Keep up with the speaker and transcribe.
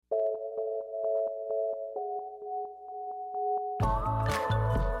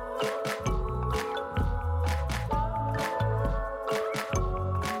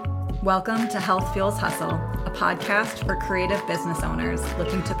Welcome to Health Fuels Hustle, a podcast for creative business owners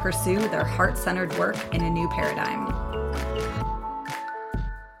looking to pursue their heart-centered work in a new paradigm.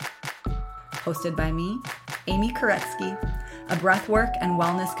 Hosted by me, Amy Koretsky, a breathwork and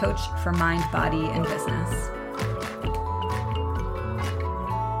wellness coach for mind, body, and business.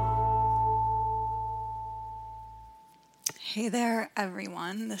 Hey there,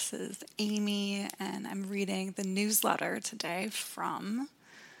 everyone. This is Amy, and I'm reading the newsletter today from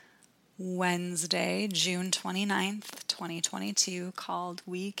Wednesday, June 29th, 2022, called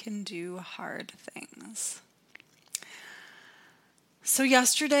We Can Do Hard Things. So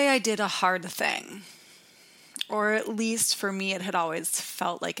yesterday I did a hard thing, or at least for me it had always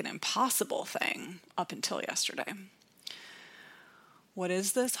felt like an impossible thing up until yesterday. What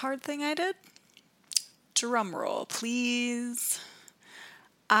is this hard thing I did? Drum roll, please.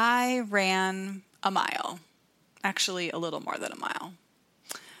 I ran a mile. Actually, a little more than a mile.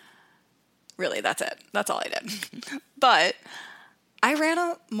 Really, that's it. That's all I did. But I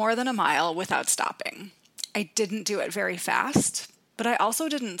ran more than a mile without stopping. I didn't do it very fast, but I also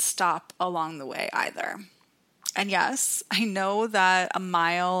didn't stop along the way either. And yes, I know that a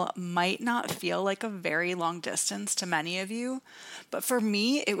mile might not feel like a very long distance to many of you, but for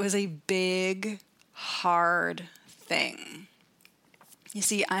me, it was a big, hard thing. You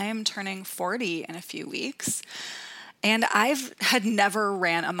see, I am turning 40 in a few weeks, and had never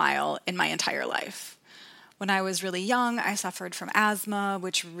ran a mile in my entire life. When I was really young, I suffered from asthma,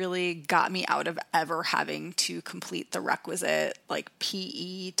 which really got me out of ever having to complete the requisite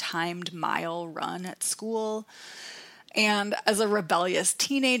PE timed mile run at school. And as a rebellious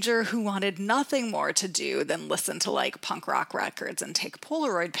teenager who wanted nothing more to do than listen to punk rock records and take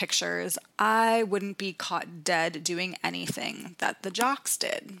Polaroid pictures, I wouldn't be caught dead doing anything that the jocks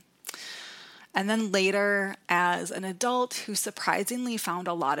did. And then later, as an adult who surprisingly found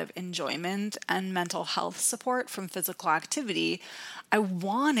a lot of enjoyment and mental health support from physical activity, I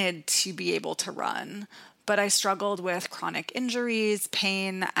wanted to be able to run, but I struggled with chronic injuries,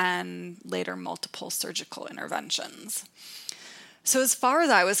 pain, and later multiple surgical interventions. So as far as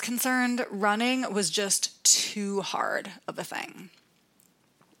I was concerned, running was just too hard of a thing.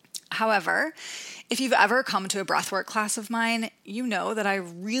 However, if you've ever come to a breathwork class of mine, you know that I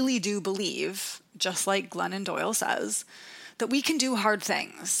really do believe, just like Glennon Doyle says, that we can do hard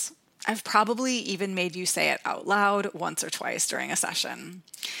things. I've probably even made you say it out loud once or twice during a session.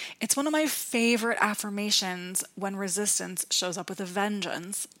 It's one of my favorite affirmations when resistance shows up with a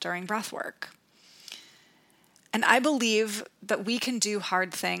vengeance during breathwork. And I believe that we can do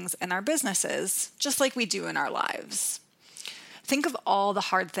hard things in our businesses, just like we do in our lives. Think of all the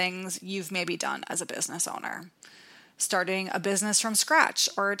hard things you've maybe done as a business owner. Starting a business from scratch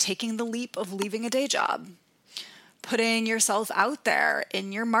or taking the leap of leaving a day job. Putting yourself out there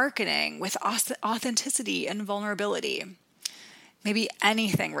in your marketing with authenticity and vulnerability. Maybe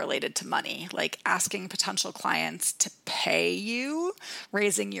anything related to money, like asking potential clients to pay you,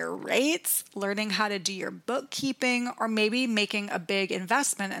 raising your rates, learning how to do your bookkeeping, or maybe making a big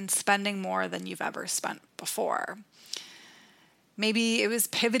investment and spending more than you've ever spent before. Maybe it was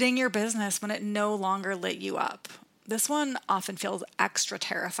pivoting your business when it no longer lit you up. This one often feels extra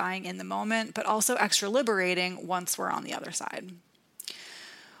terrifying in the moment, but also extra liberating once we're on the other side.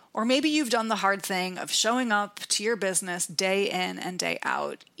 Or maybe you've done the hard thing of showing up to your business day in and day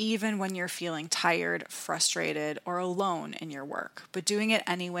out, even when you're feeling tired, frustrated, or alone in your work, but doing it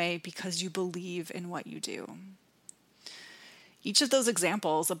anyway because you believe in what you do. Each of those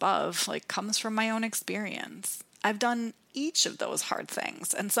examples above comes from my own experience. I've done each of those hard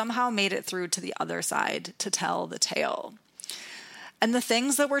things and somehow made it through to the other side to tell the tale. And the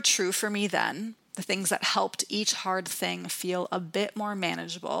things that were true for me then, the things that helped each hard thing feel a bit more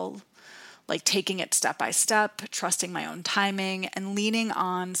manageable, like taking it step by step, trusting my own timing, and leaning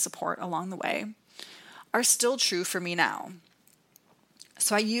on support along the way, are still true for me now.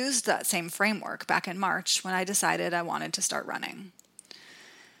 So I used that same framework back in March when I decided I wanted to start running.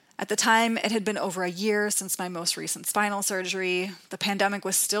 At the time, it had been over a year since my most recent spinal surgery. The pandemic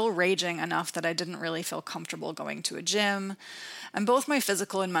was still raging enough that I didn't really feel comfortable going to a gym, and both my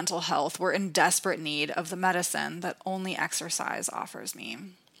physical and mental health were in desperate need of the medicine that only exercise offers me.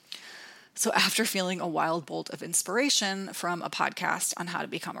 So after feeling a wild bolt of inspiration from a podcast on how to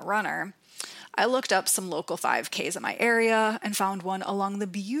become a runner, I looked up some local 5Ks in my area and found one along the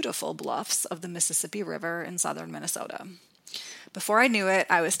beautiful bluffs of the Mississippi River in southern Minnesota. Before I knew it,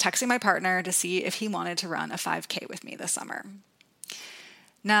 I was texting my partner to see if he wanted to run a 5K with me this summer.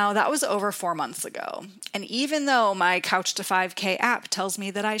 Now, that was over 4 months ago, and even though my Couch to 5K app tells me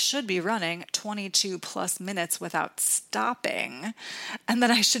that I should be running 22 plus minutes without stopping, and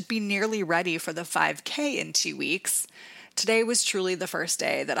that I should be nearly ready for the 5K in 2 weeks, today was truly the first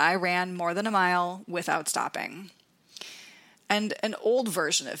day that I ran more than a mile without stopping. And an old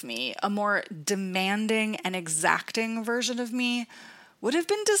version of me, a more demanding and exacting version of me, would have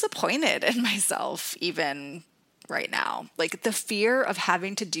been disappointed in myself even right now. Like the fear of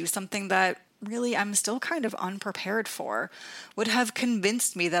having to do something that really I'm still kind of unprepared for would have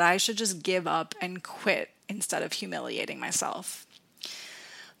convinced me that I should just give up and quit instead of humiliating myself.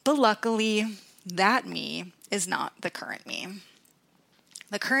 But luckily, that me is not the current me.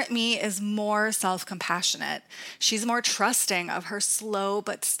 The current me is more self-compassionate. She's more trusting of her slow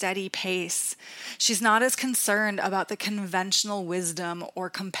but steady pace. She's not as concerned about the conventional wisdom or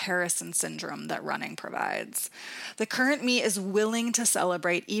comparison syndrome that running provides. The current me is willing to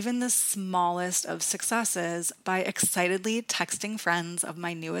celebrate even the smallest of successes by excitedly texting friends of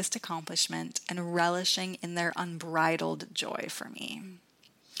my newest accomplishment and relishing in their unbridled joy for me.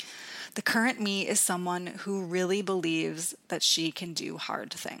 The current me is someone who really believes that she can do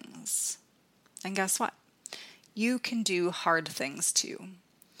hard things. And guess what? You can do hard things too.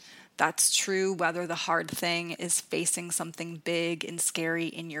 That's true whether the hard thing is facing something big and scary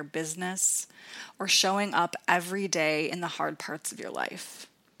in your business or showing up every day in the hard parts of your life.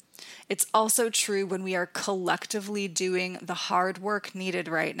 It's also true when we are collectively doing the hard work needed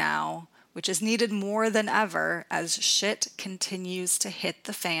right now, which is needed more than ever as shit continues to hit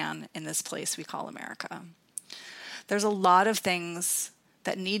the fan in this place we call America. There's a lot of things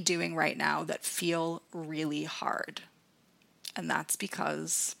that need doing right now that feel really hard. And that's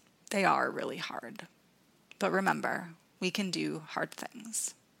because they are really hard. But remember, we can do hard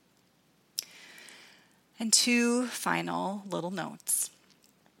things. And 2 final little notes.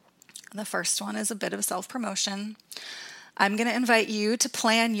 The first one is a bit of self-promotion. I'm going to invite you to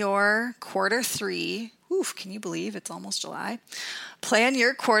plan your quarter 3. Oof, can you believe it's almost July? Plan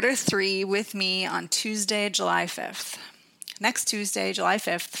your quarter 3 with me on Tuesday, July 5th. Next Tuesday, July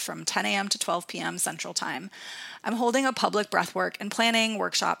 5th, from 10 a.m. to 12 p.m. Central Time, I'm holding a public breathwork and planning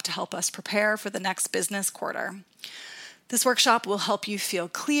workshop to help us prepare for the next business quarter. This workshop will help you feel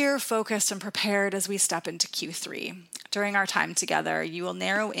clear, focused, and prepared as we step into Q3. During our time together, you will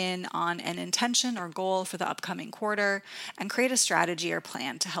narrow in on an intention or goal for the upcoming quarter and create a strategy or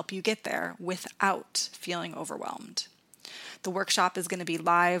plan to help you get there without feeling overwhelmed. The workshop is going to be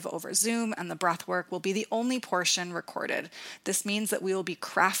live over Zoom, and the breathwork will be the only portion recorded. This means that we will be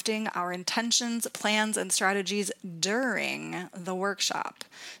crafting our intentions, plans, and strategies during the workshop.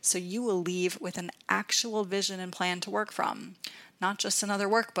 So you will leave with an actual vision and plan to work from, not just another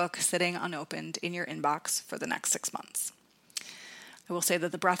workbook sitting unopened in your inbox for the next 6 months. I will say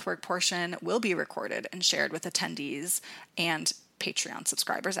that the breathwork portion will be recorded and shared with attendees and Patreon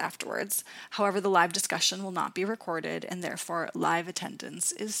subscribers afterwards. However, the live discussion will not be recorded, and therefore live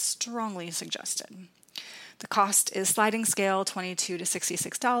attendance is strongly suggested. The cost is sliding scale $22 to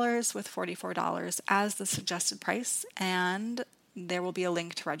 $66 with $44 as the suggested price, and there will be a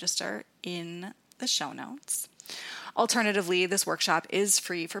link to register in the show notes. Alternatively, this workshop is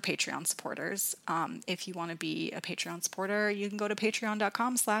free for Patreon supporters. If you want to be a Patreon supporter, you can go to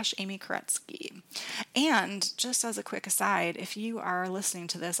patreon.com/Amy Koretsky. And just as a quick aside, if you are listening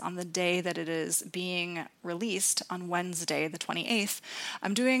to this on the day that it is being released on Wednesday, the 28th,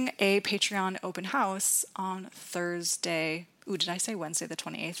 I'm doing a Patreon open house on Thursday. Ooh, did I say Wednesday the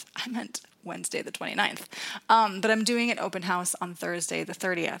 28th? I meant Wednesday the 29th. But I'm doing an open house on Thursday the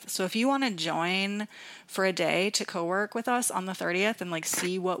 30th. So if you want to join for a day to co-work with us on the 30th and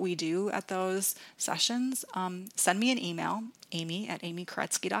see what we do at those sessions, send me an email,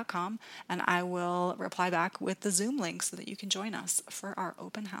 amy@amykoretsky.com, and I will reply back with the Zoom link so that you can join us for our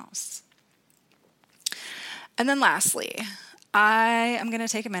open house. And then lastly, I am going to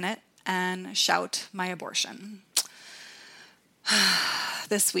take a minute and shout my abortion.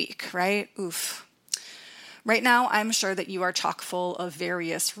 This week, right? Oof. Right now, I'm sure that you are chock full of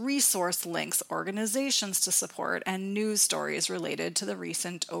various resource links, organizations to support, and news stories related to the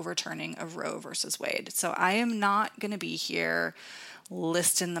recent overturning of Roe versus Wade. So I am not going to be here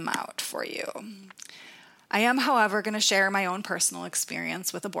listing them out for you. I am, however, going to share my own personal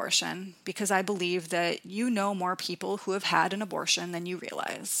experience with abortion because I believe that you know more people who have had an abortion than you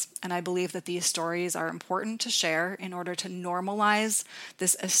realize. And I believe that these stories are important to share in order to normalize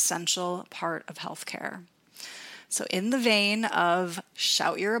this essential part of healthcare. So in the vein of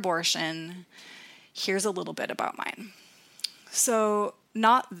shout your abortion, here's a little bit about mine. So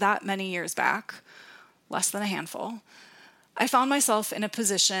not that many years back, less than a handful, I found myself in a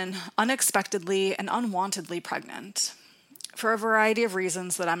position unexpectedly and unwantedly pregnant. For a variety of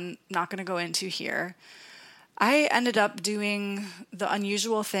reasons that I'm not going to go into here, I ended up doing the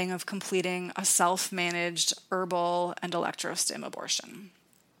unusual thing of completing a self-managed herbal and electrostim abortion.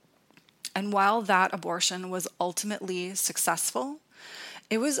 And while that abortion was ultimately successful,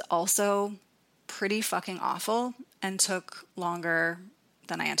 it was also pretty fucking awful and took longer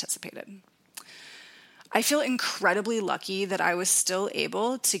than I anticipated. I feel incredibly lucky that I was still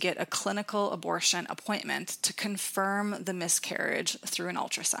able to get a clinical abortion appointment to confirm the miscarriage through an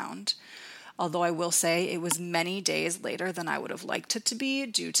ultrasound. Although I will say it was many days later than I would have liked it to be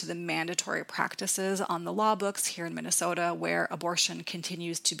due to the mandatory practices on the law books here in Minnesota where abortion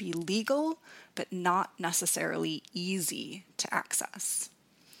continues to be legal, but not necessarily easy to access.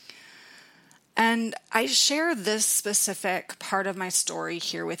 And I share this specific part of my story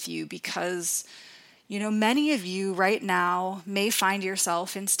here with you because, many of you right now may find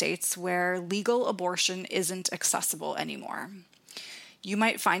yourself in states where legal abortion isn't accessible anymore. You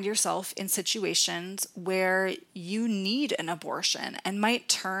might find yourself in situations where you need an abortion and might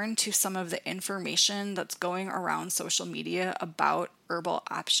turn to some of the information that's going around social media about herbal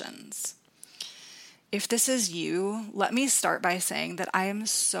options. If this is you, let me start by saying that I am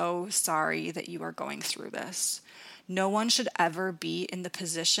so sorry that you are going through this. No one should ever be in this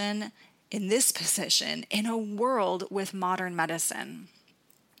position, in a world with modern medicine.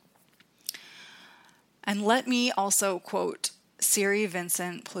 And let me also quote Siri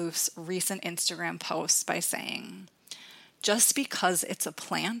Vincent Plouffe's recent Instagram post by saying, "Just because it's a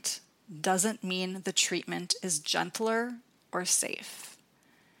plant doesn't mean the treatment is gentler or safe."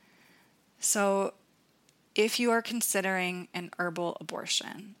 So if you are considering an herbal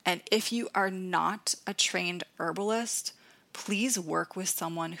abortion, and if you are not a trained herbalist, please work with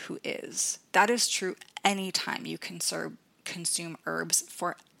someone who is. That is true anytime you consume herbs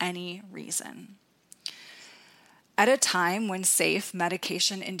for any reason. At a time when safe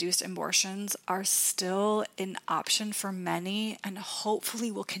medication-induced abortions are still an option for many and hopefully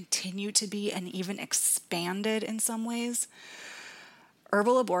will continue to be and even expanded in some ways,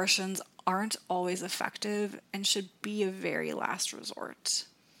 herbal abortions aren't always effective and should be a very last resort.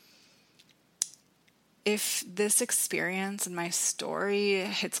 If this experience and my story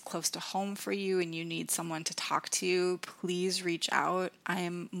hits close to home for you and you need someone to talk to, please reach out. I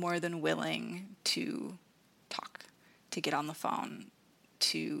am more than willing to talk, to get on the phone,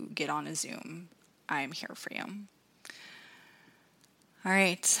 to get on a Zoom. I am here for you. All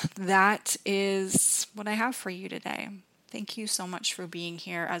right, that is what I have for you today. Thank you so much for being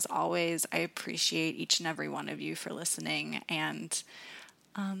here. As always, I appreciate each and every one of you for listening. And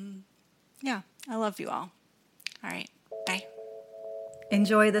I love you all. All right, bye.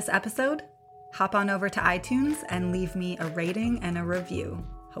 Enjoy this episode? Hop on over to iTunes and leave me a rating and a review.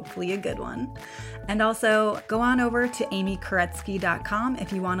 Hopefully a good one. And also go on over to amykoretsky.com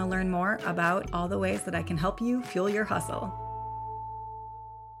if you want to learn more about all the ways that I can help you fuel your hustle.